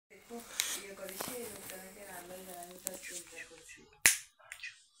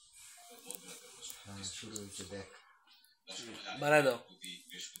বাড়ায় দাও,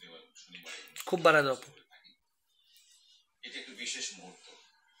 খুব বাড়ায় দাও। এটা একটু বিশেষ মুহূর্ত।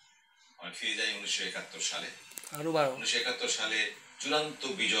 আমি ফিরে যাই 1971 সালে। আরো বাড়াও। 1971 সালে চূড়ান্ত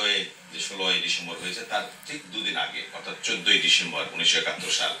বিজয়ে যে 16ই ডিসেম্বর হয়েছে তার ঠিক দুদিন আগে, অর্থাৎ 14ই ডিসেম্বর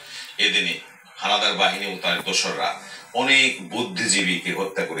 1971 সাল, এদিনে হানাদার বাহিনী ও তার দোসররা অনেক বুদ্ধিজীবীকে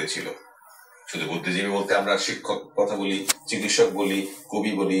হত্যা করেছিল। শুধু বুদ্ধিজীবী বলতে আমরা শিক্ষক কথা বলি, চিকিৎসক বলি,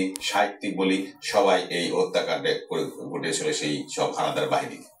 কবি বলি, সাহিত্যিক বলি, সবাই এই হত্যাকাণ্ডে ঘটেছিল সেই সব হানাদার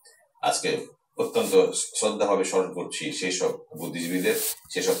বাহিনী। আজকে অত্যন্ত শ্রদ্ধাভাবে স্মরণ করছি সেই সব বুদ্ধিজীবীদের,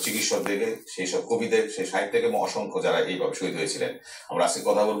 সেই সব চিকিৎসকদেরকে, সেই সব কবিদের, সেই সাহিত্যিক এবং অসংখ্য যারা এইভাবে শহীদ হয়েছিলেন। আমরা আজকে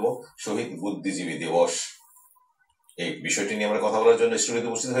কথা বলবো শহীদ বুদ্ধিজীবী দিবস। এই বিষয়টি নিয়ে আমরা কথা বলার জন্য স্টুডিওতে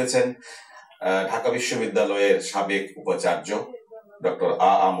উপস্থিত হয়েছেন ঢাকা বিশ্ববিদ্যালয়ের সাবেক উপাচার্য ডক্টর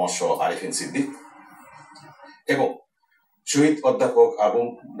A.A.M.S আরিফিন সিদ্দিক এবং শহীদ অধ্যাপক আবু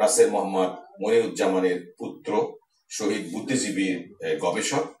নাসের মোহাম্মদ মনিরুজ্জামানের পুত্র, শহীদ বুদ্ধিজীবী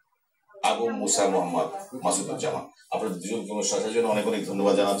গবেষক আবু মুসা মোহাম্মদ মাসুদুজ্জামান। আপনার দুজনকে অনুষ্ঠানের জন্য অনেক অনেক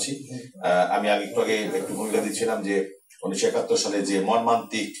ধন্যবাদ জানাচ্ছি। আমি একটু আগে একটু ভূমিকা দিচ্ছিলাম যে 1971 সালে যে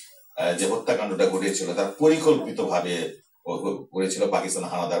মর্মান্তিক যে হত্যাকাণ্ডটা ঘটেছিল তার পরিকল্পিত ভাবে করেছিল পাকিস্তান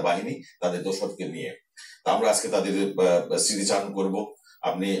হানাদার বাহিনী তাদের দোসরকে নিয়ে। আমরা আজকে তাদের স্মৃতিচারণ করব।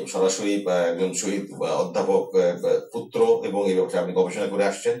 আপনি সরাসরি একজন শহীদ অধ্যাপক পুত্র এবং এই ব্যাপারে আপনি গবেষণা করে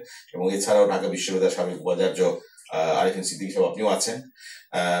আসছেন, এবং এছাড়াও ঢাকা বিশ্ববিদ্যালয়ের সাবেক উপাচার্য আরিফিন সিদ্দিক সাহেব আপনিও আছেন।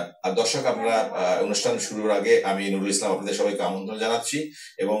 আর দর্শক, আপনারা অনুষ্ঠান শুরুর আগে আমি নুরুল ইসলাম আপনাদের সবাইকে আমন্ত্রণ জানাচ্ছি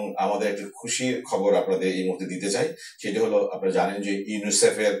এবং আমাদের একটা খুশির খবর আপনাদের এই মুহূর্তে দিতে চাই। সেটি হলো, আপনারা জানেন যে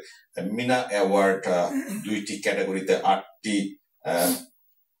ইউনিসেফের মিনা অ্যাওয়ার্ড 2টি ক্যাটাগরিতে 8টি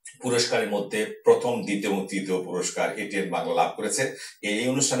পুরস্কারের মধ্যে প্রথম, দ্বিতীয় এবং তৃতীয় পুরস্কার ATN বাংলা লাভ করেছে। এই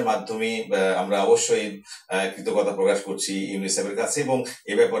অনুষ্ঠানের মাধ্যমে আমরা অবশ্যই কৃতজ্ঞতা প্রকাশ করছি ইউনিসেফের কাছে, এবং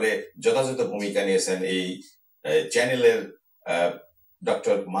এ ব্যাপারে যথাযথ ভূমিকা নিয়েছেন এই চ্যানেলের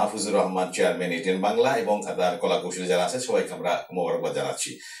doctor Mahfuzur Rahman, chairman ATN Bangla, এবং তার কলা কৌশলী যারা আছে সবাইকে আমরা মোবারকবাদ জানাচ্ছি।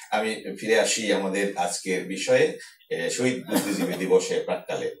 আমি ফিরে আসি আমাদের আজকের বিষয়ে, শহীদ বুদ্ধিজীবী দিবসে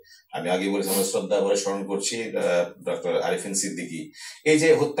প্রাক্কালে। আমি আগে বলেছি আমরা শ্রদ্ধা করে স্মরণ করছি ডক্টর আরিফিন সিদ্দিকী। এই যে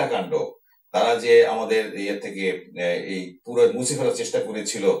হত্যাকাণ্ড, তারা যে আমাদের ইয়ে থেকে এই পুরো মুছে ফেলার চেষ্টা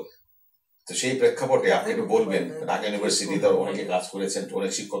করেছিল, তো সেই প্রেক্ষাপটে আপনি একটু বলবেন। ঢাকা ইউনিভার্সিটিতে অনেকে কাজ করেছেন,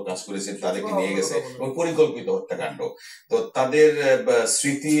 অনেক শিক্ষক কাজ করেছেন, তাদেরকে নিয়ে গেছে এবং পরিকল্পিত হত্যাকাণ্ড। তো তাদের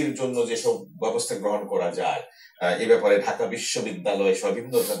স্মৃতির জন্য যেসব ব্যবস্থা গ্রহণ করা যায় এ ব্যাপারে ঢাকা বিশ্ববিদ্যালয় সহ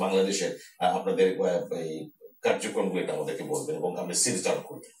বিভিন্ন বাংলাদেশের আপনাদের এই কার্যক্রমগুলো এটা আমাদেরকে বলবেন এবং আপনি স্মৃতিচারণ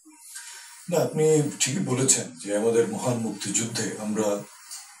করবেন। না, আপনি ঠিকই বলেছেন যে আমাদের মহান মুক্তিযুদ্ধে আমরা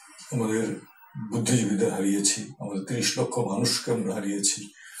আমাদের বুদ্ধিজীবীদের হারিয়েছি, আমাদের 30 লক্ষ মানুষকে আমরা হারিয়েছি,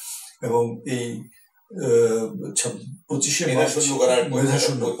 এবং এই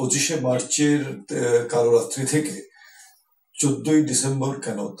 25শে মার্চের কালো রাত্রি থেকে 14ই ডিসেম্বর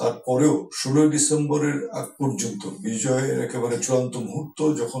কেন, তারপরেও 16ই ডিসেম্বরের আগ পর্যন্ত বিজয়ের একেবারে চূড়ান্ত মুহূর্ত,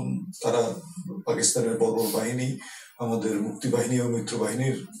 যখন তারা পাকিস্তানের বর্বর বাহিনী আমাদের মুক্তিবাহিনী ও মিত্র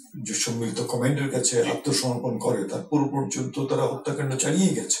বাহিনীর যে সম্মিলিত কমান্ডের কাছে আত্মসমর্পণ করে, তার পুরো পর্যন্ত তারা হত্যাকাণ্ড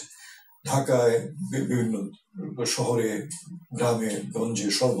চালিয়ে গেছে। ঢাকায়, বিভিন্ন শহরে, গ্রামে, গঞ্জে,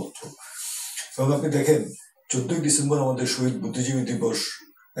 সর্বত্র। এবং আপনি দেখেন 14ই ডিসেম্বর আমাদের শহীদ বুদ্ধিজীবী দিবস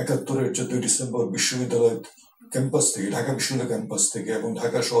 71-এর 14ই ডিসেম্বর বিশ্ববিদ্যালয় ক্যাম্পাস থেকে, ঢাকা বিশ্ববিদ্যালয় ক্যাম্পাস থেকে এবং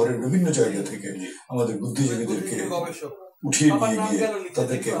ঢাকা শহরের বিভিন্ন জায়গা থেকে আমাদের বুদ্ধিজীবীদেরকে উঠিয়ে নিয়ে গিয়ে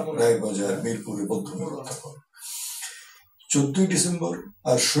তাদেরকে রায়বাজার, মিরপুরে বদ্ধমূল হত্যা করে। 14ই ডিসেম্বর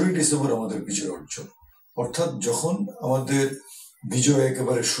আর 16ই ডিসেম্বর আমাদের বিজয় অর্জন, অর্থাৎ যখন আমাদের বিজয়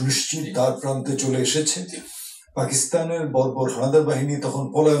একেবারে সুনিশ্চিত দ্বার প্রান্তে চলে এসেছে, পাকিস্তানের বর্বর হানাদার বাহিনী তখন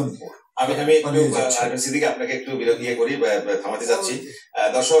পলায়ন পর। আমি সিদ্দিক আপনাকে একটু বিরতি করি, থামাতে যাচ্ছি।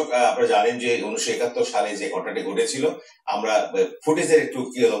 দর্শক, আপনারা জানেন যে 1971 সালে যে ঘটনাটি ঘটেছিল, আমরা ফুটেজের একটু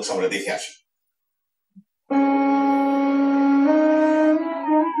কি অংশ আমরা দেখে আসি।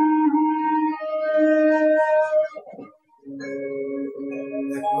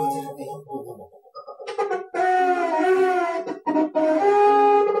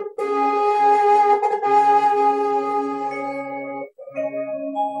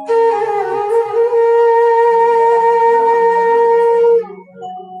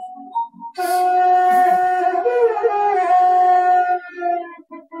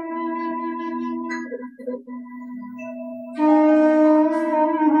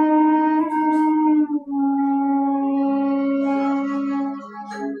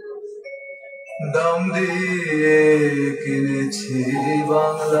 দাম দিয়ে কিনেছি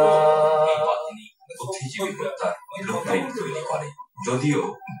বাংলা। বুদ্ধিজীবী হত্যার ব্লুপ্রিন্ট তৈরি করে, যদিও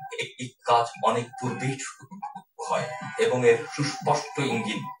এই কাজ অনেক পূর্বেই হয় এবং এর সুস্পষ্ট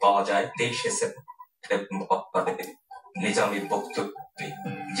ইঙ্গিত পাওয়া যায় 23শে সেপ্টেম্বর নিজামীর বক্তব্যে,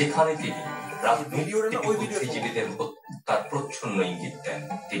 যেখানে তিনি রাজনৈতিক বুদ্ধিজীবীদের হত্যার প্রচ্ছন্ন ইঙ্গিত দেন।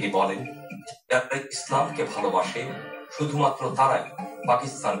 তিনি বলেন, যারা ইসলামকে ভালোবাসে শুধুমাত্র তারাই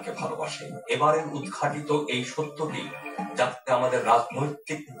পাকিস্তানকে ভালোবাসে। এবারের উদ্ঘাটিত এই সত্যটি যাতে আমাদের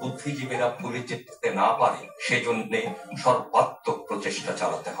রাজনৈতিক বুদ্ধিজীবীরা ভুলে যেতে না পারে, সেজন্য সর্বাত্মক প্রচেষ্টা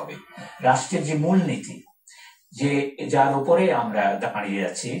চালাতে হবে। রাষ্ট্রের যে মূলনীতি, যে যার উপরে আমরা দাঁড়িয়ে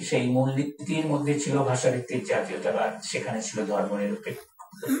আছি, সেই মূলনীতির মধ্যে ছিল ভাষাভিত্তিক জাতীয়তাবাদ, সেখানে ছিল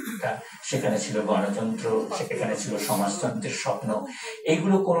ধর্মনিরপেক্ষতা, সেখানে ছিল গণতন্ত্র, সেখানে ছিল সমাজতন্ত্রের স্বপ্ন।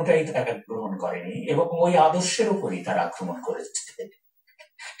 এইগুলো কোনোটাই তারা গ্রহণ করেনি এবং ওই আদর্শের উপরই তারা আক্রমণ করেছে।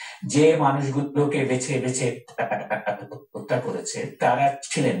 যে মানুষগুলোকে বেছে বেছে হত্যা করেছে তারা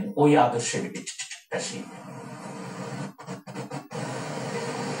ছিলেন ওই আদর্শের বিশ্বাসী।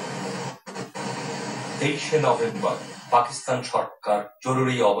 23শে নভেম্বর পাকিস্তান সরকার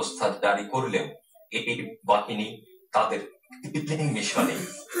জরুরি অবস্থা জারি করলেও এই বাহিনী তাদের কিলিং মিশনে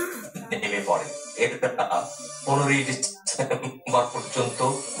নেমে পড়ে। এর দ্বারা 15ই ডিসেম্বর পর্যন্ত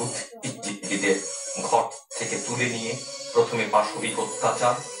বুদ্ধিজীবীদের ঘর থেকে তুলে নিয়ে প্রথমে পাশবিক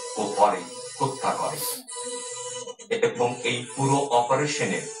অত্যাচার ও পরে হত্যা করে এবং এই পুরো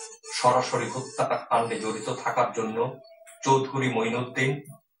অপারেশনের সরাসরি হত্যাকাণ্ডে জড়িত থাকার জন্য চৌধুরী মঈনুদ্দিন,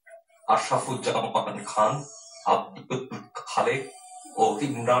 আশরাফুজ্জামান খান, আব্দুল খালেক ও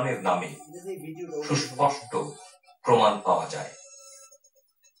ইমরানের নামে সুস্পষ্ট প্রমাণ পাওয়া যায়।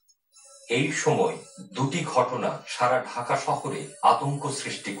 এই সময় দুটি ঘটনা সারা ঢাকা শহরে আতঙ্ক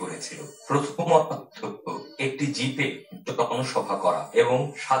সৃষ্টি করেছিল। প্রথমত একটি জিপে জনসভা করা এবং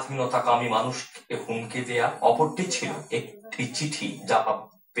স্বাধীনতাকামী মানুষকে হুমকি দেয়া, অপরটি ছিল একটি চিঠি যা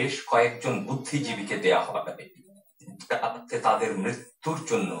বেশ কয়েকজন বুদ্ধিজীবীকে দেয়া হবে, যাতে তাদের মৃত্যুর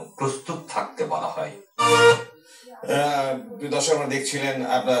জন্য প্রস্তুত থাকতে বলা হয়। দর্শক, আমরা দেখছিলেন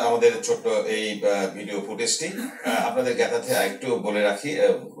আমাদের ছোট্ট এই ভিডিও ফুটেজটি। আপনাদের জ্ঞাতার্থে একটু বলে রাখি,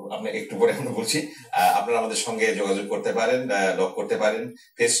 আমরা একটু পরে আমরা বলছি, আপনারা আমাদের সঙ্গে যোগাযোগ করতে পারেন, লগ করতে পারেন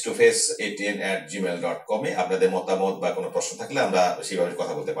ফেস টু ফেস atn@gmail.com এ। আপনাদের মতামত বা কোনো প্রশ্ন থাকলে আমরা সেইভাবে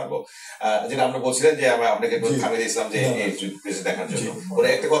কথা বলতে পারবো। যেটা আমরা বলছিলেন যে আমরা আপনাকে থামিয়ে দিয়েছিলাম যে দেখার জন্য। ওরা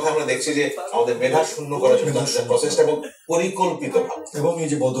একটা কথা আমরা দেখছি যে আমাদের মেধা শূন্য করার জন্য প্রচেষ্টা এবং পরিকল্পিত এবং এই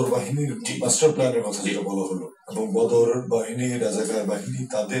যে বদর বাহিনীর মাস্টার প্ল্যানের কথা যেটা বলা হলো, এবং বদর বাহিনী, রাজাকার বাহিনী,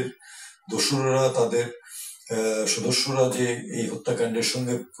 তাদের দোসররা, তাদের সদস্যরা যে এই হত্যাকাণ্ডের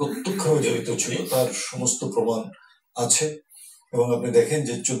সঙ্গে প্রত্যক্ষভাবে জড়িত ছিল তার সমস্ত প্রমাণ আছে। এবং আপনি দেখেন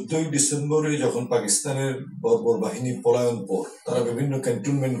যে 14ই ডিসেম্বরে যখন পাকিস্তানের বর্বর বাহিনী পলায়ন পর তারা বিভিন্ন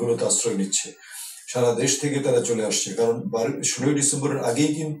ক্যান্টনমেন্ট গুলোতে আশ্রয় নিচ্ছে, সারা দেশ থেকে তারা চলে আসছে। কারণ 16ই ডিসেম্বরের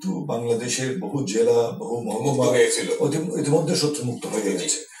আগেই কিন্তু বাংলাদেশের বহু জেলা, বহু মহকুমা ইতিমধ্যে শত্রুমুক্ত হয়ে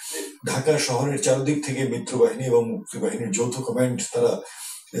গেছে। ঢাকা শহরের চারদিক থেকে মিত্রবাহিনী এবং মুক্তিবাহিনীর যৌথ কমান্ড তারা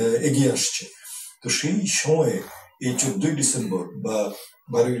এগিয়ে আসছে। তো সেই সময়ে এই 14ই ডিসেম্বর বা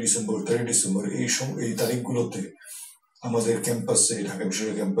 12ই ডিসেম্বর, 13ই ডিসেম্বর এই তারিখগুলোতে আমাদের ক্যাম্পাসে, ঢাকা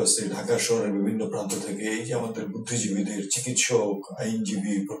বিশ্ববিদ্যালয় ক্যাম্পাসে, ঢাকা শহরের বিভিন্ন প্রান্ত থেকে এই যে আমাদের বুদ্ধিজীবীদের, চিকিৎসক,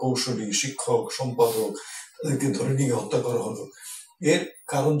 আইনজীবী, প্রকৌশলী, শিক্ষক, সম্পাদক, তাদেরকে ধরে নিয়ে হত্যা করা হলো। এর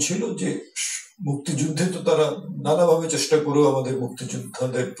কারণ ছিল যে মুক্তিযুদ্ধে তো তারা নানাভাবে চেষ্টা করেও আমাদের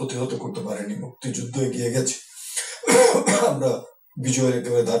মুক্তিযোদ্ধাদের প্রতিহত করতে পারেনি। মুক্তিযুদ্ধ এগিয়ে গেছে, আমরা বিজয়ের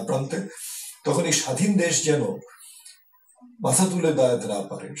একেবারে দ্বার প্রান্তে। তখন এই স্বাধীন দেশ যেন মাথা তুলে দাঁড়াতে না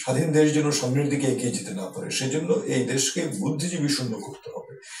পারে, স্বাধীন দেশ যেন সামনের দিকে এগিয়ে যেতে না পারে, সেজন্য এই দেশকে বুদ্ধিজীবী শূন্য করতে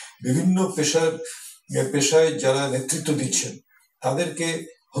হবে। বিভিন্ন পেশায় যারা নেতৃত্ব দিচ্ছেন তাদেরকে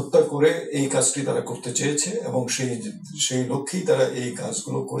হত্যা করে এই কাজটি তারা করতে চেয়েছে এবং সেই লক্ষ্যেই তারা এই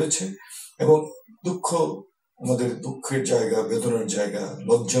কাজগুলো করেছে। এবং আমাদের দুঃখের জায়গা, বেদনার জায়গা,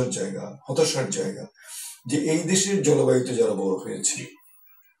 লজ্জার জায়গা, হতাশার জায়গা যে এই দেশের জলবায়ুতে যারা বড় হয়েছে,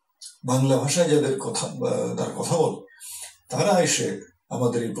 বাংলা ভাষায় যাদের তার কথা বলে, তারা এসে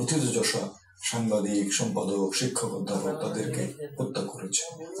আমাদের এই প্রথিতযশা সাংবাদিক, সম্পাদক, শিক্ষক, অধ্যাপক তাদেরকে হত্যা করেছে।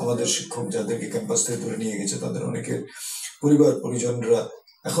 আমাদের শিক্ষক যাদেরকে ক্যাম্পাস থেকে তুলে নিয়ে গেছে তাদের অনেকের পরিবার পরিজনরা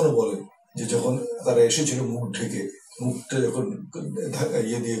এখনো বলে যে যখন তারা এসেছিল মুখটা যখন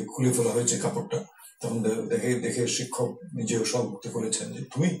দিয়ে খুলে ফেলা হয়েছে কাপড়টা, তখন দেখে শিক্ষক নিজেও সম্মুক্ত করেছেন যে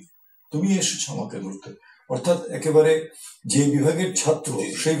তুমি এসেছো আমাকে ধরতে। অর্থাৎ একেবারে যে বিভাগের ছাত্র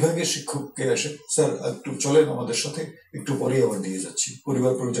সেই বিভাগের শিক্ষককে আসে, স্যার একটু চলেন আমাদের সাথে, একটু পরেই আবার দিয়ে যাচ্ছি।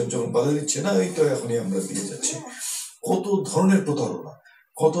 পরিবার পরিজন যখন বাধা দিচ্ছে, না এই তো এখনই আমরা দিয়ে যাচ্ছি। কত ধরনের প্রতারণা,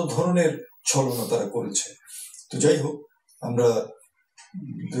 কত ধরনের ছলনা তারা করেছে। তো যাই হোক, আমরা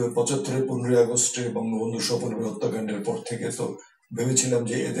 75-এর 15ই আগস্টে বঙ্গবন্ধু সপরিবার হত্যাকাণ্ডের পর থেকে তো ভেবেছিলাম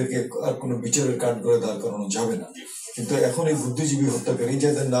যে এদেরকে আর কোনো বিচারের কাঠ করে দাঁড় করানো যাবে না, কিন্তু এখন এই বুদ্ধিজীবী হত্যাকারী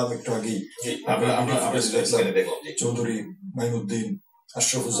যাদের নাম একটু আগেই চৌধুরী, মাইনুদ্দিন,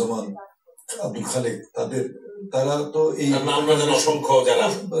 আশরাফুজ্জামান, আব্দুল খালেক, তারা তো এই অসংখ্য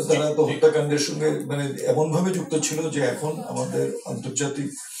তারা তো হত্যাকাণ্ডের সঙ্গে মানে এমন ভাবে যুক্ত ছিল যে এখন আমাদের আন্তর্জাতিক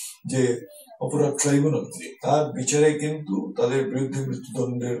যে অপরাধ ট্রাইব্যুনাল তার বিচারে কিন্তু তাদের বিরুদ্ধে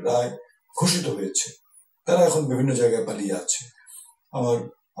মৃত্যুদণ্ডের রায় ঘোষিত হয়েছে। তারা এখন বিভিন্ন জায়গায় পালিয়ে আছে।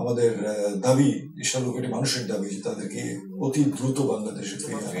 আমাদের দাবি, ১৬ কোটি মানুষের দাবি যে তাদেরকে অতি দ্রুত বাংলাদেশে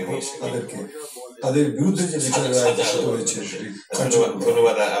তাদের বিরুদ্ধে যে বিচারের রায় ঘোষিত হয়েছে সেটি।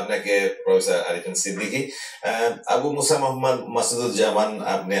 ধন্যবাদ আপনাকে প্রফেসর আরিফিন সিদ্দিকী। আবু মুসা মোহাম্মদ মাসুদুজ্জামান,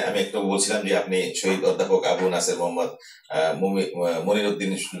 আমি একটু বলছিলাম যে আপনি শহীদ অধ্যাপক আবু নাসির মোহাম্মদ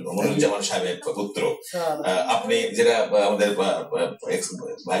মনিরুজ্জামান সাহেবের পুত্র। আপনি যেটা আমাদের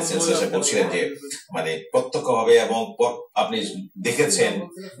ভাইস চ্যান্সেলর বলছিলেন যে মানে প্রত্যক্ষভাবে এবং আপনি দেখেছেন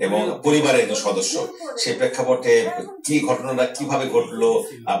এবং পরিবারের একজন সদস্য, সেই প্রেক্ষাপটে কি ঘটনাটা কিভাবে ঘটলো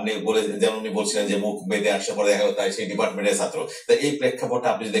আপনি বলে, যেমন উনি বলছিলেন যে মুখ বেঁধে আসে পরে দেখা তাই সেই ডিপার্টমেন্টের ছাত্র, তা এই প্রেক্ষাপটে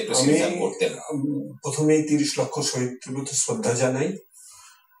আপনি যদি একটু করতেন। প্রথমেই 30 লক্ষ শহীদদের প্রতি শ্রদ্ধা জানাই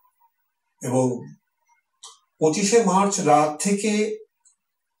এবং 25শে মার্চ রাত থেকে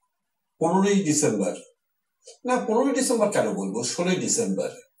 15ই ডিসেম্বর, না 15ই ডিসেম্বর কেন বলবো, 16ই ডিসেম্বর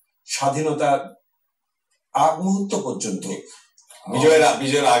স্বাধীনতার আগ মুহূর্ত পর্যন্ত,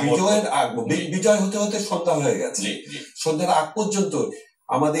 বিজয় হতে হতে সন্ধ্যা হয়ে গেছে, সন্ধ্যার আগ পর্যন্ত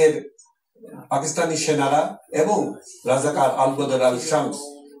আমাদের পাকিস্তানি সেনারা এবং রাজাকার আল বদর আল শামস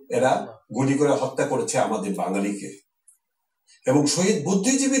এরা গুলি করে হত্যা করেছে আমাদের বাঙালিকে, এবং শহীদ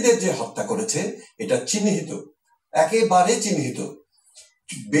বুদ্ধিজীবীদের যে হত্যা করেছে এটা চিহ্নিত, একেবারে চিহ্নিত,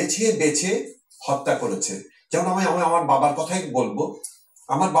 বেছে বেছে হত্যা করেছে। যেমন আমি আমার বাবার কথাই বলবো,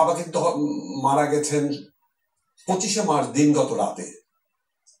 আমার বাবা কিন্তু মারা গেছেন 25শে মার্চ দিনগত রাতে।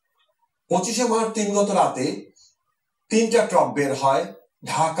 25শে মার্চ দিনগত রাতে 3টা ট্রপ বের হয়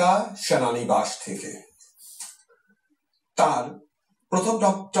ঢাকা সেনানিবাস থেকে। তার প্রথম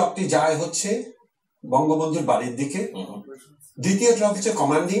ট্রপটি যায় হচ্ছে বঙ্গবন্ধুর বাড়ির দিকে, দ্বিতীয় ট্রপ হচ্ছে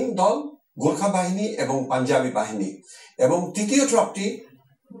কমান্ডিং দল, গোর্খা বাহিনী এবং পাঞ্জাবি বাহিনী, এবং তৃতীয় ট্রপটি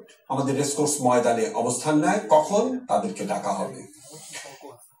আমাদের রেসকোর্স ময়দানে অবস্থান নেয় কখন তাদেরকে ডাকা হবে।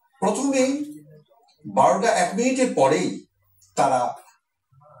 প্রথমেই 12টা 1 মিনিটের পরেই তারা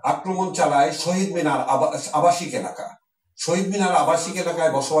আক্রমণ চালায় শহীদ মিনার আবাসিক এলাকা। শহীদ মিনার আবাসিক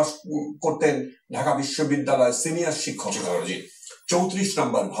এলাকায় বসবাস করতেন ঢাকা বিশ্ববিদ্যালয়ের সিনিয়র শিক্ষক 34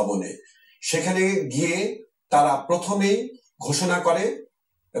 নম্বর ভবনে। সেখানে গিয়ে তারা প্রথমেই ঘোষণা করে,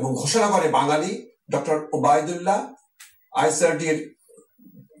 এবং ঘোষণা করে বাঙালি ডক্টর ওবায়দুল্লাহ, আইএসআরডি এর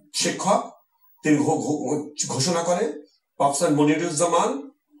শিক্ষক, তিনি ঘোষণা করে প্রফেসর মনিরুজ্জামান,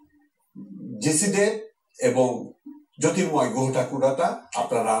 জেসিডের এবং জ্যোতির্ময় গুহ ঠাকুরতা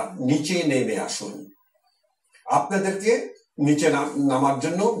আপনারা নিচে নেমে আসুন, আপনাদেরকে নিচে নামার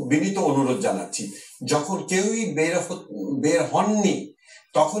জন্য বিনীত অনুরোধ জানাচ্ছি। যখন কেউই বের হননি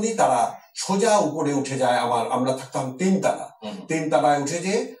তখনই তারা সোজা উপরে উঠে যায়। আমরা থাকতাম 3 তালা, 3 তালায় উঠে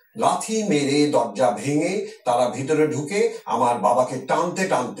যে লাথি মেরে দরজা ভেঙে তারা ভিতরে ঢুকে আমার বাবাকে টানতে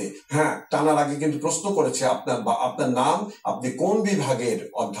টানতে, হ্যাঁ টানার আগে কিন্তু প্রশ্ন করেছে আপনার নাম, আপনি কোন বিভাগের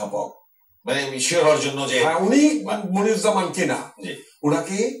অধ্যাপক, মানে শিওর হওয়ার জন্য যে উনি মনিরুজ্জামান কিনা,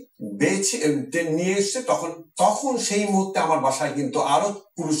 ওনাকে বেছে নিয়ে এসছে। তখন সেই মুহূর্তে আমার বাসায় কিন্তু আরো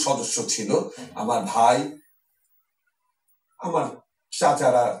পুরুষ সদস্য ছিল, আমার ভাই, আমার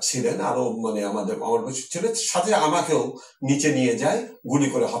চাচারা ছিলেন, আরো মানে আমার বয়সী ছিল, সাথে আমাকেও নিচে নিয়ে যায় গুলি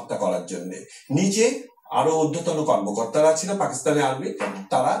করে হত্যা করার জন্য। নিচে আরো ঊর্ধ্বতন কর্মকর্তারা ছিল পাকিস্তানি আর্মি,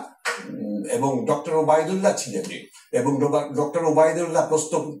 তারা এবং ডক্টর ওবায়দুল্লাহ ছিলেন, এবং ডক্টর ওবায়দুল্লাহ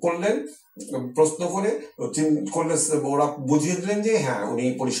প্রশ্ন করে ওরা বুঝিয়ে দিলেন যে হ্যাঁ উনি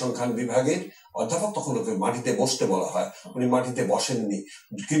পরিসংখ্যান বিভাগের অধ্যাপক। তখন ওকে মাটিতে বসতে বলা হয়, উনি মাটিতে বসেননি,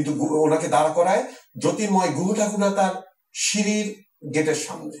 কিন্তু ওনাকে দাঁড়া করায় জ্যোতির্ময় গুহ ঠাকুরা তার সিঁড়ির গেটের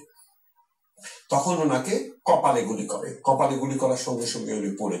সামনে। তখন ওনাকে কপালে গুলি করে, কপালে গুলি করার সঙ্গে সঙ্গে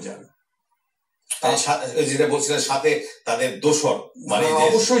উনি পড়ে যান। যেটা বলছিলেন সাথে তাদের দোসর মানে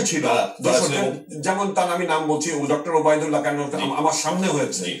অবশ্যই ছিল, যেমন তার আমি নাম বলছি ডক্টর ওবায়দুল্লাহ, কেন আমার সামনে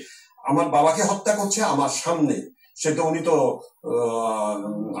হয়েছে, আমার বাবাকে হত্যা করছে আমার সামনে, সেটা উনি তো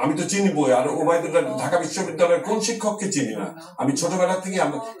আমি তো চিনবই। আর ওবায়দুল্লাহ ঢাকা বিশ্ববিদ্যালয়ের কোন শিক্ষককে চিনি না আমি ছোটবেলা থেকে।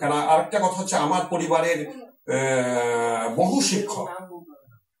 কারণ আরেকটা কথা হচ্ছে আমার পরিবারের বহু শিক্ষক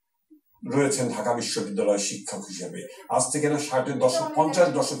রয়েছেন ঢাকা বিশ্ববিদ্যালয়ের শিক্ষক হিসেবে। আজ থেকে না 60-এর দশক 50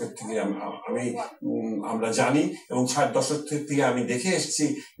 দশকের থেকে আমরা জানি, এবং 60 দশক থেকে আমি দেখে এসেছি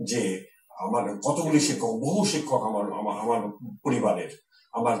যে আমার কতগুলি শিক্ষক, বহু শিক্ষক আমার পরিবারের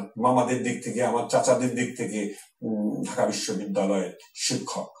আমার মামাদের দিক থেকে, আমার চাচাদের দিক থেকে ঢাকা বিশ্ববিদ্যালয়ের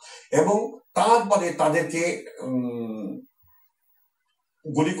শিক্ষক, এবং তারপরে তাদেরকে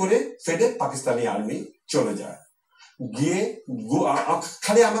গুলি করে ফেলে পাকিস্তানি আর্মি চলে যায়। গিয়ে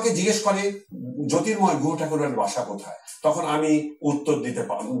খালি আমাকে জিজ্ঞেস করে জ্যোতির্ময় গুহ ঠাকুরের বাসা কোথায়। তখন আমি উত্তর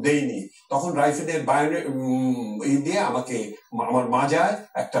দেইনি। তখন রাইফেলের দিয়ে আমাকে আমার মা যায়,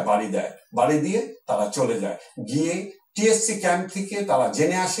 একটা বাড়ি দেয়, বাড়ি দিয়ে তারা চলে যায়। গিয়ে টিএসসি ক্যাম্প থেকে তারা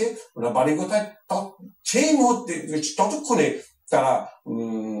জেনে আসে ওনার বাড়ি কোথায়। সেই মুহূর্তে ততক্ষণে তারা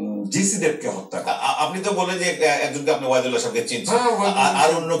জিসি দেবকে হত্যা করে। আপনি তো বললেন যে একজনকে আপনি ওয়াইদুল্লাহ সাহেবকে চিনছেন, আর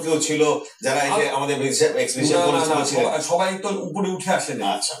অন্য কেউ ছিল যারা এই যে আমাদের সবাই তো উপরে উঠে আসে না।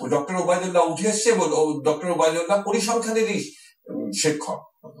 ডক্টর ওবায়দুল্লাহ উঠে এসছে, ডক্টর ওবায়দুল্লাহ পরিসংখ্যানেরই শিক্ষক।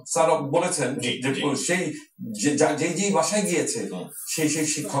 স্যার বলেছেন সেই যেই বাসায় গিয়েছে সেই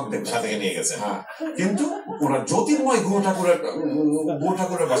শিক্ষকদের সাথে নিয়ে গেছে। হ্যাঁ, কিন্তু ওরা জ্যোতির্ময় গুহ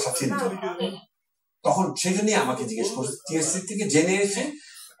ঠাকুরের বাসা চিনত। তখন সেই জন্যই আমাকে জিজ্ঞেস করছে, টিএসসি থেকে জেনে এসে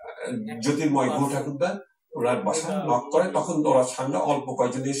জ্যোতির্ময় গুহ ঠাকুরদার ওনার বাসা নক করে। তখন ওরা সামনে অল্প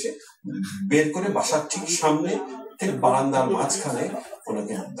কয়েকজন এসে বের করে বাসার ঠিক সামনে ঠিক বারান্দার মাঝখানে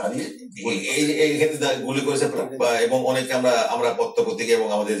ওনাকে দাঁড়িয়ে এই ক্ষেত্রে গুলি করেছে। এবং অনেকে আমরা পত্রপত্রিকা এবং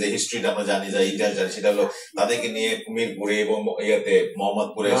আমাদের যে হিস্ট্রিটা আমরা জানি, যা ইতিহাস জানি, সেটা হলো তাদেরকে নিয়ে কুমিরপুরে এবং ইয়াতে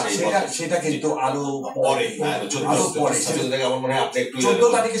মোহাম্মদপুরে। সেটা কিন্তু আরো পরে, আমার মনে হয় আপনি একটু 14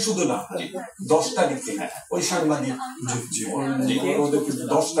 তারিখে শুধু না, 10 তারিখে ওই সাংবাদিক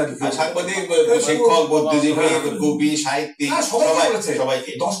 10 তারিখে সাংবাদিক, শিক্ষক, বুদ্ধিজীবী, কবি, সাহিত্যিক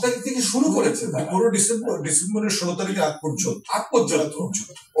সবাইকে 10 তারিখ থেকে শুরু করেছে। পুরো ডিসেম্বরের 16 তারিখে আগ পর্যন্ত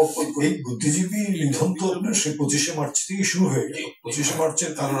এই বুদ্ধিজীবী নিধন তো আপনার সেই 25শে মার্চ থেকে শুরু হয়ে গেল। 25শে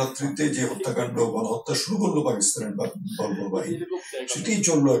মার্চের কালো রাত্রিতে যে হত্যাকাণ্ড, গণহত্যা শুরু করলো পাকিস্তানের বর্বর বাহিনী, সেটাই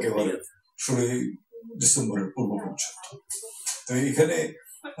চললো একেবারে 16 ডিসেম্বরের পূর্ব পর্যন্ত। তো এখানে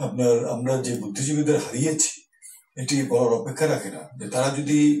আপনার আমরা যে বুদ্ধিজীবীদের হারিয়েছি এটি বলার অপেক্ষা রাখে না যে তারা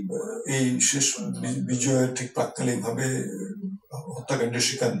যদি এই শেষ বিজয়ের ঠিক প্রাক্কালিক ভাবে হত্যাকাণ্ডের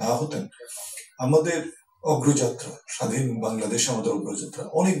শিকার না হতেন, আমাদের অগ্রযাত্রা, স্বাধীন বাংলাদেশে আমাদের অগ্রযাত্রা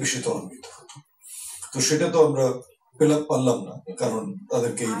অনেক বেশি ত্বরান্বিত হতো। তো সেটা তো আমরা পারলাম না, কারণ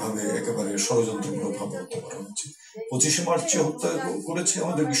তাদেরকে এইভাবে একেবারে ষড়যন্ত্রমূলক ভাবে হত্যা করা হচ্ছে। 25শে মার্চে হত্যা করেছে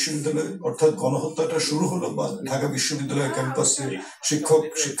আমাদের বিশ্ববিদ্যালয়ে, অর্থাৎ গণহত্যাটা শুরু হলো ঢাকা বিশ্ববিদ্যালয়ের ক্যাম্পাসে শিক্ষক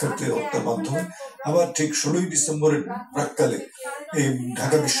শিক্ষার্থী হত্যার মাধ্যমে। আবার ঠিক 16 ডিসেম্বরের প্রাক্কালে এই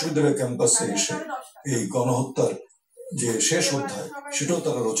ঢাকা বিশ্ববিদ্যালয়ের ক্যাম্পাসে এসে এই গণহত্যার যে শেষ অধ্যায় সেটাও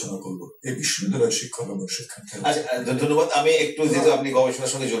তারা রচনা করলো এই বিশ্ববিদ্যালয়ের শিক্ষক এবং শিক্ষার্থী। ধন্যবাদ। আমি একটু, যেহেতু আপনি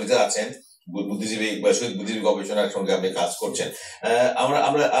গবেষণার সঙ্গে জড়িত আছেন, বুদ্ধিজীবী বা শহীদ বুদ্ধিজীবী গবেষণার সঙ্গে আপনি কাজ করছেন,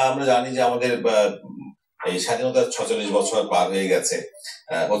 আমরা জানি যে আমাদের এই স্বাধীনতার 46 বছর পার হয়ে গেছে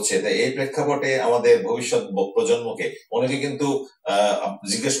হচ্ছে। এই প্রেক্ষাপটে আমাদের ভবিষ্যৎ প্রজন্মকে অনেকে কিন্তু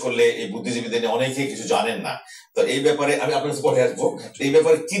জিজ্ঞেস করলে এই বুদ্ধিজীবীদের নিয়ে অনেকেই কিছু জানেন না। তো এই ব্যাপারে আমি আপনার কাছে পরে আসবো, এই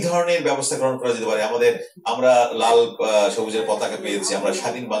ব্যাপারে কি ধরনের ব্যবস্থা গ্রহণ করা যেতে পারে? আমরা লাল সবুজের পতাকা পেয়েছি, আমরা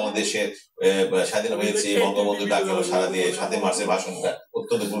স্বাধীন বাংলাদেশের স্বাধীন হয়েছি, বঙ্গবন্ধু ডাকে সারা দিয়ে 7 মার্চের ভাষণটা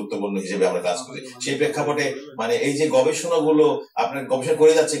অত্যন্ত গুরুত্বপূর্ণ হিসেবে আমরা কাজ করি। সেই প্রেক্ষাপটে এই যে গবেষণাগুলো আপনার গবেষণা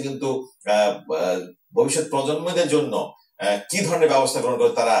করে যাচ্ছে, কিন্তু ভবিষ্যৎ প্রজন্মদের জন্য কি ধরনের ব্যবস্থা গ্রহণ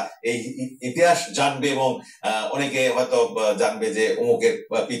করে তারা এই ইতিহাস জানবে, এবং অনেকে হয়তো জানবে যে অমুকের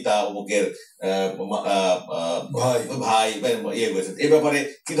পিতা, অমুকের ভাই ইয়ে করেছেন। এই ব্যাপারে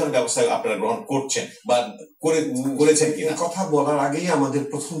কি ধরনের ব্যবস্থা আপনারা গ্রহণ করছেন বা করেছেন কিনা? কথা বলার আগেই আমাদের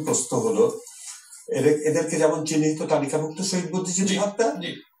প্রথম প্রশ্ন হলো, এদেরকে যেমন চিহ্নিত তালিকাভুক্ত শহীদ বুদ্ধিজীবী হত্যা,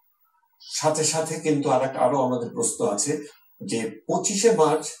 সাথে সাথে কিন্তু আরো আমাদের প্রশ্ন আছে যে 25শে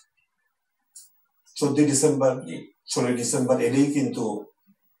মার্চ, 14 ডিসেম্বর, 16 ডিসেম্বর এলেই কিন্তু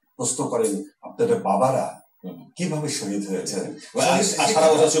প্রশ্ন করেন আপনাদের বাবারা কিভাবে শহীদ হয়েছেন।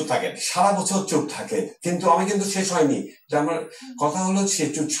 সারা বছর চুপ থাকেন, কিন্তু আমি কিন্তু শেষ হয়নি যে আমার কথা হলো সে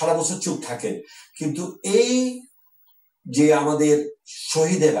সারা বছর চুপ থাকেন, কিন্তু এই যে আমাদের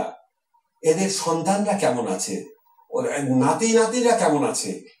শহীদেরা, এদের সন্তানরা কেমন আছে, নাতি নাতিরা কেমন আছে,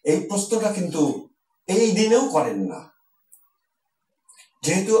 এই প্রশ্নটা কিন্তু এই দিনেও করেন না।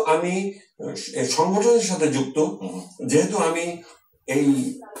 যেহেতু আমি সংগঠনের সাথে যুক্ত, যেহেতু আমি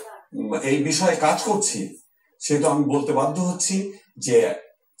এই বিষয়ে কাজ করছি, সেহেতু আমি বলতে বাধ্য হচ্ছি যে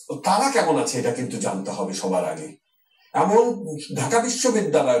তারা কেমন আছে এটা কিন্তু জানতে হবে সবার আগে। এমন ঢাকা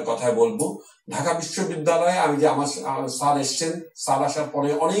বিশ্ববিদ্যালয়ের কথা বলবো, ঢাকা বিশ্ববিদ্যালয়ে আমি যে আমার স্যার এসছেন, স্যার আসার পরে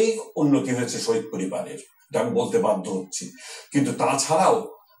অনেক উন্নতি হয়েছে শহীদ পরিবারের, এটা আমি বলতে বাধ্য হচ্ছি। কিন্তু তাছাড়াও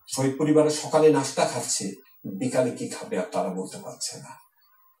শহীদ পরিবারের সকালে নাস্তা খাচ্ছে, বিকালে কি খাবে আর তারা বলতে পারছে না,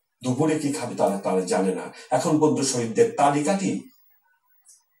 দুপুরে কি খাবে তারা জানে না। এখন পর্যন্ত শহীদদের তালিকাটি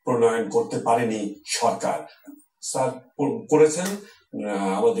প্রণয়ন করতে পারেনি সরকার। স্যার করেছেন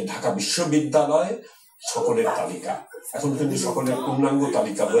আমাদের ঢাকা বিশ্ববিদ্যালয় সকলের তালিকা, এখন কিন্তু সকলের পূর্ণাঙ্গ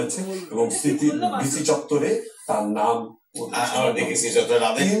তালিকা রয়েছে এবং স্মৃতি বিসি চত্বরে তার নাম আমরা দেখেছি চত্বরে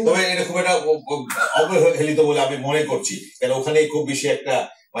নামে। তবে এরকম একটা অবহেলিত বলে আমি মনে করছি, কারণ ওখানে খুব বেশি একটা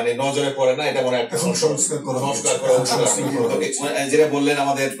মানে নজরে পড়ে না, এটা মনে একটা সংস্কার করা। যেটা বললেন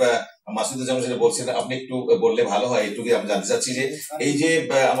আমাদের মাসুদুজ্জামান যেটা বলছেন, আপনি একটু বললে ভালো হয়। একটু আমি জানতে চাচ্ছি যে এই যে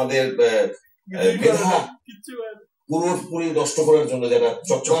আমাদের মেধা পুরোপুরি নষ্ট করার জন্য যারা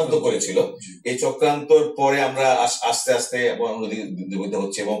চক্রান্ত করেছিল, এই চক্রান্তর পরে আমরা আস্তে আস্তে অন্যদিকে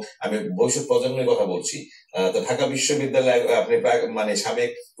হচ্ছে, এবং আমি ভবিষ্যৎ প্রজন্মের কথা বলছি। তো ঢাকা বিশ্ববিদ্যালয় আপনি মানে সাবেক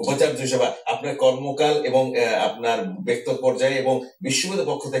উপাচার্য হিসেবে আপনার কর্মকাল এবং আপনার ব্যক্তিগত পর্যায়ে এবং বিশ্ববিদ্যালয়ের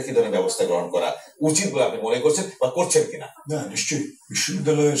পক্ষ থেকে কি ধরনের ব্যবস্থা গ্রহণ করা উচিত বলে আপনি মনে করছেন বা করছেন কিনা? না, নিশ্চয়ই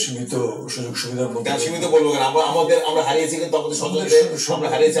বিশ্ববিদ্যালয়ের সীমিত সুযোগ সুবিধার মধ্যে সীমিত বলবো কেন, আমরা হারিয়েছি, কিন্তু আমাদের সন্তানদের আমরা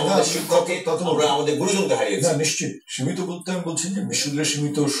হারিয়েছি, আমাদের শিক্ষককে আমরা আমাদের গুরুজনকে হারিয়েছি। না, নিশ্চয়ই সীমিত বলতে আমি বলছি যে বিশ্ববিদ্যালয়ের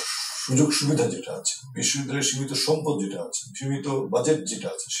সীমিত সুযোগ সুবিধা যেটা আছে, বিশ্ববিদ্যালয়ের সীমিত সম্পদ যেটা আছে, সীমিত বাজেট যেটা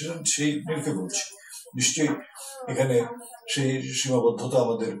আছে, সেটা সেই নিরিখে বলছি। নিশ্চয়ই এখানে সেই সীমাবদ্ধতা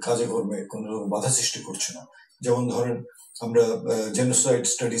আমাদের কাজে কর্মে কোন রকম বাধা সৃষ্টি করছে না। যেমন ধরেন আমরা জেনোসাইড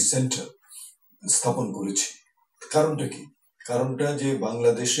স্টাডি সেন্টার স্থাপন করেছি। কারণটা কি? কারণটা যে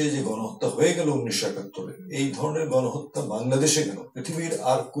বাংলাদেশে যে গণহত্যা হয়ে গেল 1971-এ, এই ধরনের গণহত্যা বাংলাদেশে কেন, পৃথিবীর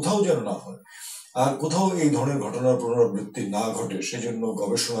আর কোথাও যেন না হয়, আর কোথাও এই ধরনের ঘটনার পুনরাবৃত্তি না ঘটে, সেজন্য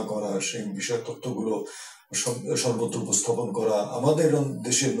গবেষণা করা, সেই বিষয় তথ্যগুলো সর্বত্র উপস্থাপন করা, আমাদের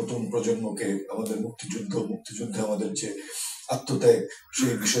দেশের নতুন প্রজন্মকে আমাদের মুক্তিযুদ্ধে আমাদের যে আত্মত্যাগ,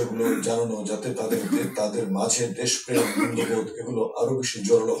 সেই বিষয়গুলো জানানো, যাতে তাদের মাঝে দেশপ্রেম, মূল্যবোধ এগুলো আরো বেশি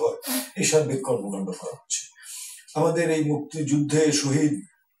জোরালো হয়, এই সার্বিক কর্মকাণ্ড করা হচ্ছে। আমাদের এই মুক্তিযুদ্ধে শহীদ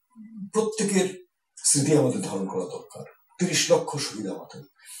প্রত্যেকের স্মৃতি আমাদের ধারণ করা দরকার। 30 লক্ষ শহীদ আমাদের,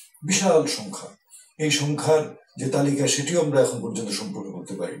 বিশাল সংখ্যা। এই সংখ্যার যে তালিকা, সেটিও আমরা এখন পর্যন্ত সম্পূর্ণ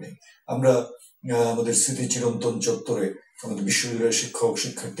করতে পারিনি। আমরা আমাদের স্মৃতি চিরন্তন চত্বরে আমাদের বিশ্ববিদ্যালয়ের শিক্ষক,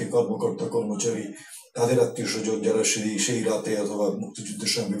 শিক্ষার্থী, কর্মকর্তা, কর্মচারী, তাদের আত্মীয় স্বজন যারা সেই রাতে অথবা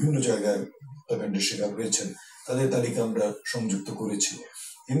মুক্তিযুদ্ধের সময় বিভিন্ন জায়গায় হত্যাকাণ্ডের শিকার হয়েছেন, তাদের তালিকা আমরা সংযুক্ত করেছি।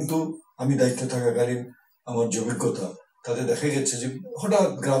 কিন্তু আমি দায়িত্বে থাকাকালীন আমার যে অভিজ্ঞতা, তাতে দেখা গেছে যে হঠাৎ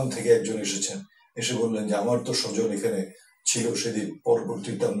গ্রাম থেকে একজন এসেছেন, এসে বললেন যে আমার তো স্বজন এখানে ছিল সেদিন,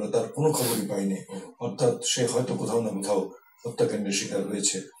 পরবর্তীতে আমরা তার কোনো খবরই পাইনি। অর্থাৎ সে হয়তো কোথাও না কোথাও হত্যাকাণ্ডের শিকার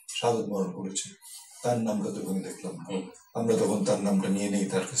হয়েছে, শাহাদাত বরণ করেছে, তার নামটা তখন দেখলাম না। আমরা তখন তার নামটা নিয়ে নেই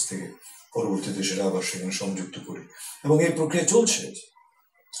তার কাছ থেকে, পরবর্তীতে সেটা আবার সেখানে সংযুক্ত করি, এবং এই প্রক্রিয়া চলছে।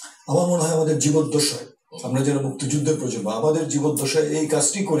 আমার মনে হয় আমাদের জীবদ্দশায়, আমরা যারা মুক্তিযুদ্ধের প্রজন্ম, আমাদের জীবদ্দশায় এই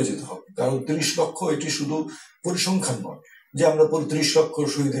কাজটি করে যেতে হবে। কারণ 30 লক্ষ এটি শুধু পরিসংখ্যান নয় যে আমরা 30 লক্ষ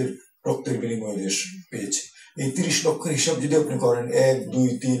শহীদের রক্তের বিনিময়ে দেশ পেয়েছি। এই 30 লক্ষের হিসাব যদি আপনি করেন, 1, 2,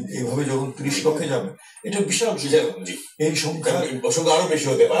 3 এইভাবে যখন 30 লক্ষে যাবে, এটা বিশাল এই সংখ্যা আরো বেশি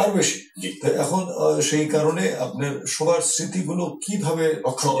হতে পারে, আরো বেশি। এখন সেই কারণে আপনার সবার স্মৃতিগুলো কিভাবে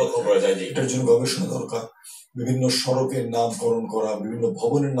রক্ষা করা যায়, এটার জন্য গবেষণা দরকার। বিভিন্ন সড়কের নামকরণ করা, বিভিন্ন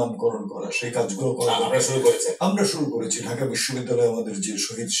ভবনের নামকরণ করা, সেই কাজগুলো আমরা শুরু করেছি। ঢাকা বিশ্ববিদ্যালয়ে আমাদের যে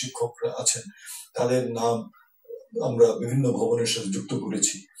শহীদ শিক্ষকরা আছেন, তাদের নাম আমরা বিভিন্ন ভবনের সাথে যুক্ত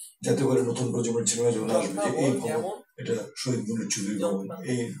করেছি, যাতে করে নতুন প্রজন্মের ছেলেমেয়ে যখন আসবে যে এই ভবন এটা শহীদ মুনির চৌধুরী ভবন,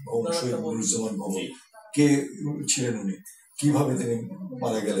 এই ভবন শহীদ মুসুজ্জামান ভবন, কে ছিলেন উনি, কিভাবে তিনি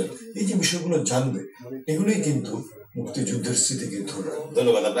মারা গেলেন, এই যে বিষয়গুলো জানবে, এগুলোই কিন্তু মুক্তিযুদ্ধের স্মৃতিকে ধরে রাখবে।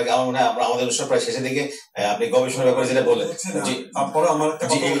 ধন্যবাদ আপনাকে। আমার মনে হয় আমরা আমাদের অনুষ্ঠান প্রায় শেষের দিকে, আপনি গবেষণার ব্যাপারে যেটা বললেন, তারপরে আমার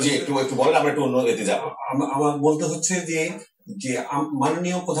একটু বলেন, আমরা একটু অন্য এতে যাবো। আমার বলতে হচ্ছে যে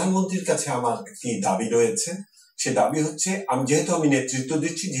মাননীয় প্রধানমন্ত্রীর কাছে আমার একটি দাবি রয়েছে। সে দাবি হচ্ছে, যেহেতু আমি নেতৃত্ব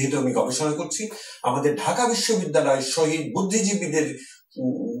দিচ্ছি, যেহেতু আমি গবেষণা করছি, আমাদের ঢাকা বিশ্ববিদ্যালয়ের শহীদ বুদ্ধিজীবীদের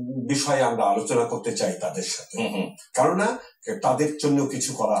বিষয়ে আমরা আলোচনা করতে চাই তাদের সাথে। কেননা তাদের জন্য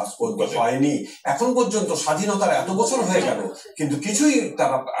কিছু করা হয়নি এখন পর্যন্ত। স্বাধীনতার এত বছর হয়ে গেল, কিন্তু কিছুই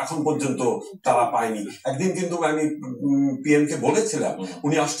তারা এখন পর্যন্ত তারা পায়নি। একদিন কিন্তু আমি PM কে বলেছিলাম,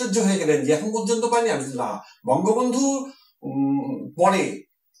 উনি আশ্চর্য হয়ে গেলেন যে এখন পর্যন্ত পাইনি। আমি না, বঙ্গবন্ধু পরে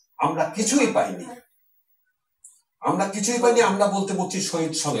আমরা কিছুই পাইনি, আমরা বলতে বলছি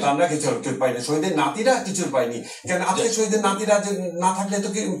শহীদ সন্তানরা কিছু পাইনি, শহীদের নাতিরা কিছু পাইনি। কেন আজকে শহীদের নাতিরা যে না থাকলে তো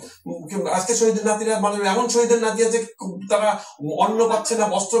কি, আজকে শহীদের নাতিরা মানে এমন শহীদের নাতি আছে তারা অন্ন পাচ্ছে না,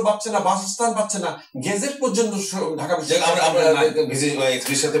 বস্ত্র পাচ্ছে না, বাসস্থান পাচ্ছে না, গেজেট পর্যন্ত ঢাকা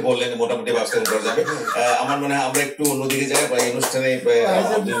বিশ্ববিদ্যালয়ের সাথে বললেন মোটামুটি ব্যবস্থা করা যাবে। আমার মনে হয় আমরা একটু অন্যদিকে যাই, এই অনুষ্ঠানে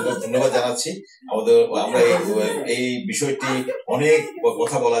ধন্যবাদ জানাচ্ছি। আমরা এই বিষয়টি অনেক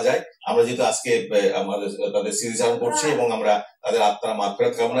কথা বলা যায়। আমরা যেহেতু আজকে আমাদের তাদের স্মৃতিচারণ করছি এবং আমরা তাদের আত্মার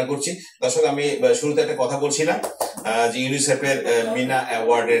মাগফিরাত কামনা করছি। দর্শক, আমি শুরুতে একটা কথা বলছিলাম যে ইউনিসেফের মিনা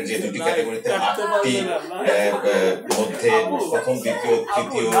অ্যাওয়ার্ডের যে দুটি ক্যাটাগরিতে 8টি মধ্যে প্রথম, দ্বিতীয়,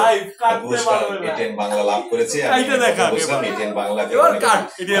 তৃতীয় পুরস্কার ATN বাংলা লাভ করেছে। আমি বলছিলাম ATN বাংলাকে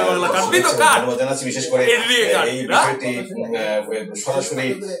ধন্যবাদ জানাচ্ছি। বিশেষ করে এই বিষয়টি সরাসরি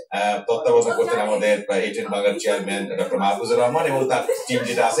তত্ত্বাবধান করতেন আমাদের ATN বাংলার চেয়ারম্যান ডক্টর মাহফুজুর রহমান এবং তার টিম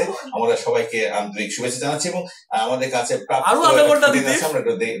যেটা আছে। আমরা সবাইকে আন্তরিক শুভেচ্ছা জানাচ্ছি এবং আমাদের কাছে আমরা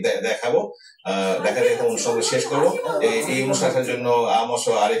একটু দেখাবো, দেখা দেখে অনুষ্ঠান শেষ করবো। এই অনুষ্ঠানের জন্য A.A.M.S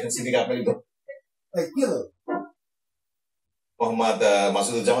আরিফিন সিদ্দিক আপনাকে, মোহাম্মদ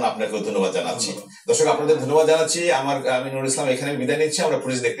মাসুদুজ্জামান আপনাকেও ধন্যবাদ জানাচ্ছি। দর্শক, আপনাদের ধন্যবাদ জানাচ্ছি। আমি নুরুল ইসলাম এখানে বিদায় নিচ্ছি। আমরা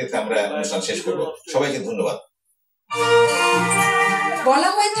পুলিশ দেখতে আমরা অনুষ্ঠান শেষ করবো। সবাইকে ধন্যবাদ। বলা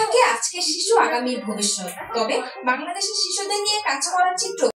হয়ে থাকে আজকের শিশু আগামীর ভবিষ্যৎ, তবে বাংলাদেশের শিশুদের নিয়ে কাজ করার চিত্র